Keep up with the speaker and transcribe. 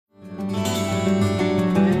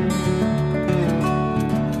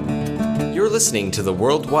listening to the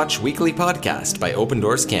World Watch Weekly podcast by Open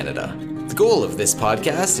Doors Canada. The goal of this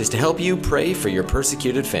podcast is to help you pray for your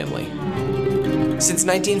persecuted family. Since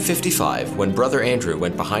 1955, when Brother Andrew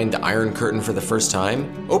went behind the Iron Curtain for the first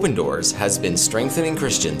time, Open Doors has been strengthening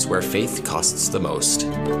Christians where faith costs the most.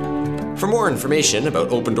 For more information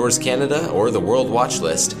about Open Doors Canada or the World Watch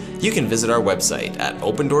List, you can visit our website at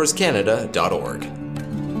opendoorscanada.org.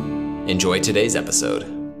 Enjoy today's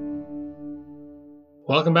episode.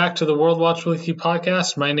 Welcome back to the World Watch Weekly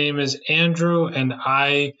podcast. My name is Andrew, and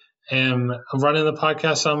I am running the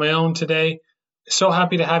podcast on my own today. So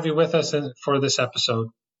happy to have you with us for this episode.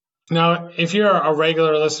 Now, if you're a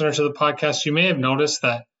regular listener to the podcast, you may have noticed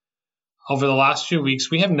that over the last few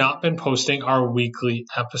weeks, we have not been posting our weekly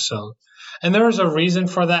episode. And there is a reason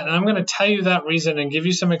for that, and I'm going to tell you that reason and give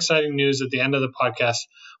you some exciting news at the end of the podcast.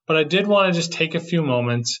 But I did want to just take a few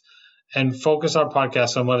moments and focus our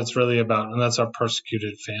podcast on what it's really about, and that's our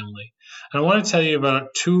persecuted family. And I want to tell you about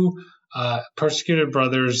two of our persecuted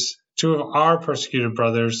brothers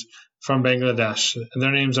from Bangladesh.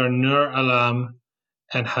 Their names are Nur Alam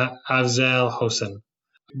and Afzal Hossain.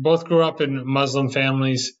 Both grew up in Muslim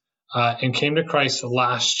families and came to Christ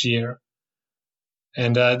last year.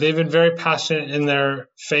 And they've been very passionate in their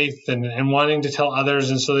faith and wanting to tell others.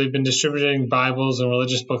 And so they've been distributing Bibles and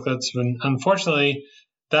religious booklets. And unfortunately,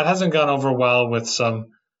 that hasn't gone over well with some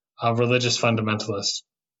religious fundamentalists.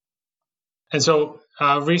 And so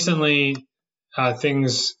recently,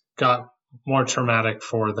 things got more traumatic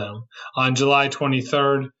for them. On July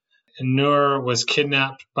 23rd, Nur was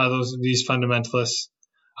kidnapped by these fundamentalists.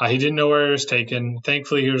 He didn't know where he was taken.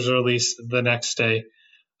 Thankfully, he was released the next day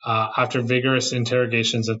after vigorous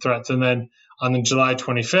interrogations and threats. And then on July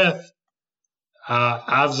 25th,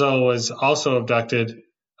 Afzal was also abducted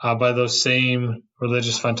by those same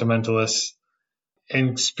religious fundamentalists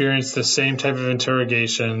and experienced the same type of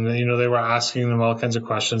interrogation. You know, they were asking them all kinds of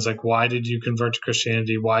questions like, why did you convert to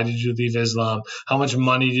Christianity? Why did you leave Islam? How much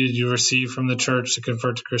money did you receive from the church to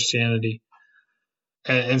convert to Christianity?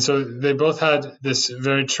 And so they both had this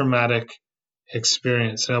very traumatic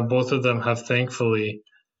experience. Now, both of them have thankfully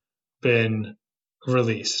been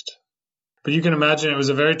released. But you can imagine it was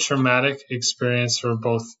a very traumatic experience for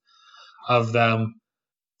both of them.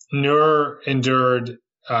 Nur endured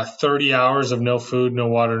 30 hours of no food, no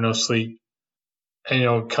water, no sleep.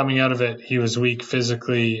 And, coming out of it, he was weak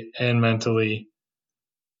physically and mentally.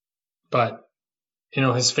 But,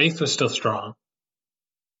 his faith was still strong.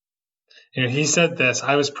 He said this,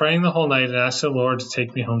 I was praying the whole night and asked the Lord to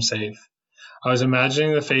take me home safe. I was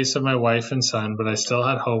imagining the face of my wife and son, but I still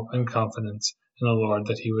had hope and confidence in the Lord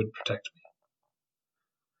that he would protect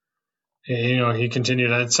me. He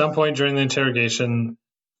continued, at some point during the interrogation,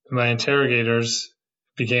 my interrogators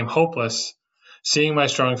became hopeless, seeing my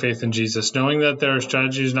strong faith in Jesus, knowing that their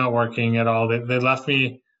strategy is not working at all. They left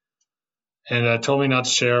me and told me not to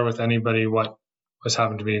share with anybody what was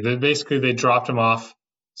happening to me. They dropped him off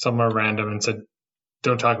somewhere random and said,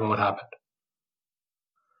 don't talk about what happened.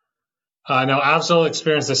 Now, Afzal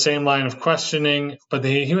experienced the same line of questioning, but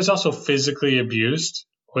he was also physically abused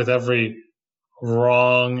with every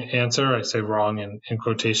wrong answer. I say wrong in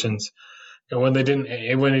quotations. When he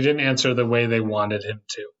didn't answer the way they wanted him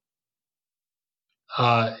to.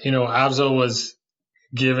 Afzal was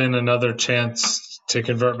given another chance to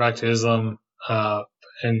convert back to Islam,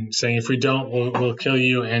 and saying, if we don't, we'll kill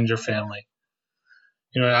you and your family.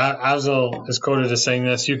 Afzal is quoted as saying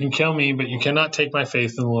this, you can kill me, but you cannot take my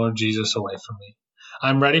faith in the Lord Jesus away from me.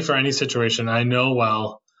 I'm ready for any situation. I know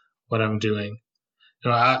well what I'm doing.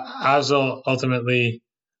 Afzal ultimately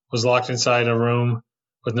was locked inside a room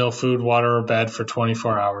with no food, water, or bed for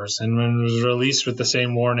 24 hours, and was released with the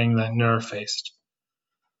same warning that Nur faced.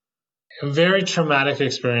 A very traumatic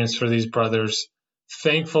experience for these brothers,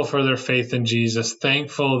 thankful for their faith in Jesus,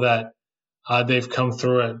 thankful that they've come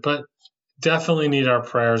through it, but definitely need our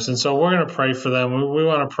prayers. And so we're going to pray for them. We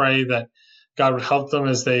want to pray that God would help them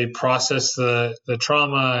as they process the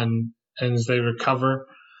trauma and as they recover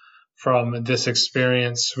from this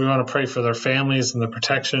experience. We want to pray for their families and the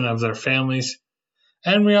protection of their families.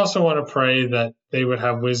 And we also want to pray that they would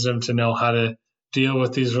have wisdom to know how to deal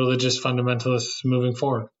with these religious fundamentalists moving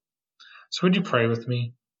forward. So would you pray with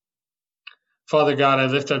me? Father God, I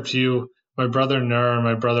lift up to you my brother Nur and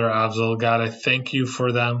my brother Afzal. God, I thank you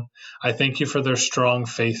for them. I thank you for their strong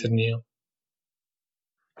faith in you.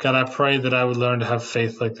 God, I pray that I would learn to have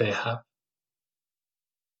faith like they have.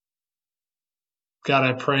 God,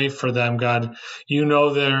 I pray for them. God, you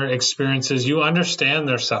know their experiences. You understand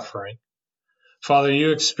their suffering. Father,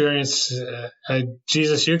 Jesus,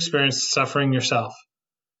 you experienced suffering yourself.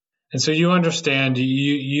 And so you understand,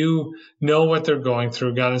 you know what they're going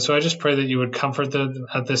through, God. And so I just pray that you would comfort them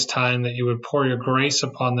at this time, that you would pour your grace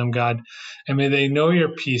upon them, God. And may they know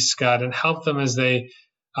your peace, God, and help them as they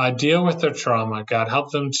deal with their trauma, God.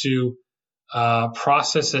 Help them to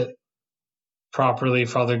process it properly,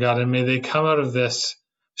 Father God. And may they come out of this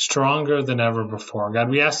stronger than ever before, God.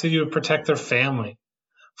 We ask that you would protect their family.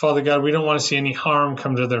 Father God, we don't want to see any harm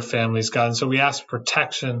come to their families, God. And so we ask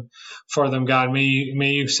protection for them, God. May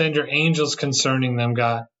you send your angels concerning them,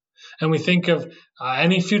 God. And we think of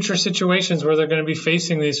any future situations where they're going to be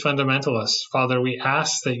facing these fundamentalists. Father, we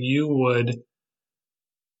ask that you would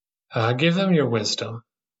give them your wisdom.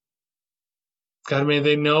 God, may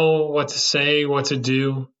they know what to say, what to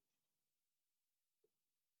do,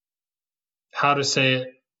 how to say it.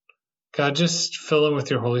 God, just fill them with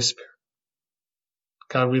your Holy Spirit.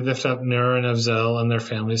 God, we lift up Nur and Afzal and their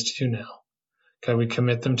families to you now. God, we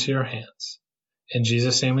commit them to your hands. In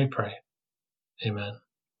Jesus' name we pray. Amen.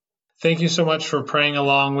 Thank you so much for praying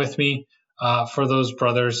along with me for those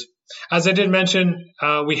brothers. As I did mention,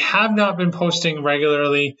 we have not been posting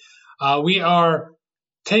regularly. We are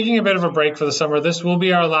taking a bit of a break for the summer. This will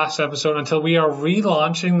be our last episode until we are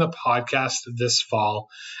relaunching the podcast this fall.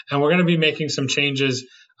 And we're going to be making some changes.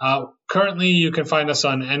 Currently, you can find us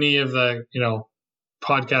on any of the,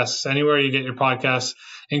 podcasts, anywhere you get your podcasts,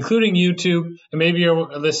 including YouTube, and maybe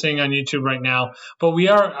you're listening on YouTube right now, but we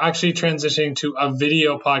are actually transitioning to a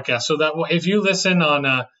video podcast so that if you listen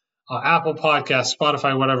on Apple Podcasts,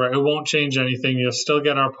 Spotify, whatever, it won't change anything. You'll still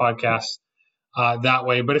get our podcast that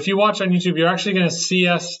way. But if you watch on YouTube, you're actually going to see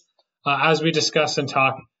us as we discuss and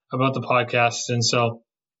talk about the podcast. And so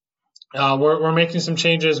we're making some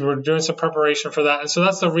changes. We're doing some preparation for that. And so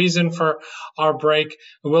that's the reason for our break.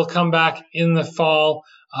 We'll come back in the fall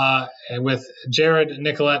with Jared,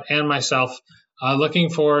 Nicolette, and myself, looking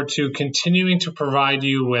forward to continuing to provide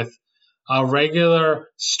you with regular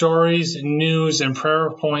stories, news, and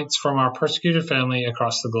prayer points from our persecuted family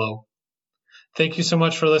across the globe. Thank you so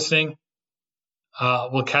much for listening.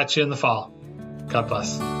 We'll catch you in the fall. God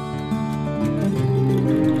bless.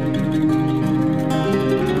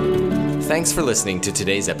 Thanks for listening to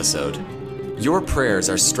today's episode. Your prayers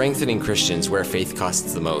are strengthening Christians where faith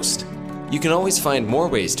costs the most. You can always find more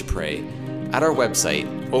ways to pray at our website,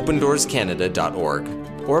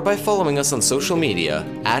 opendoorscanada.org, or by following us on social media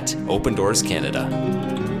at Open Doors Canada.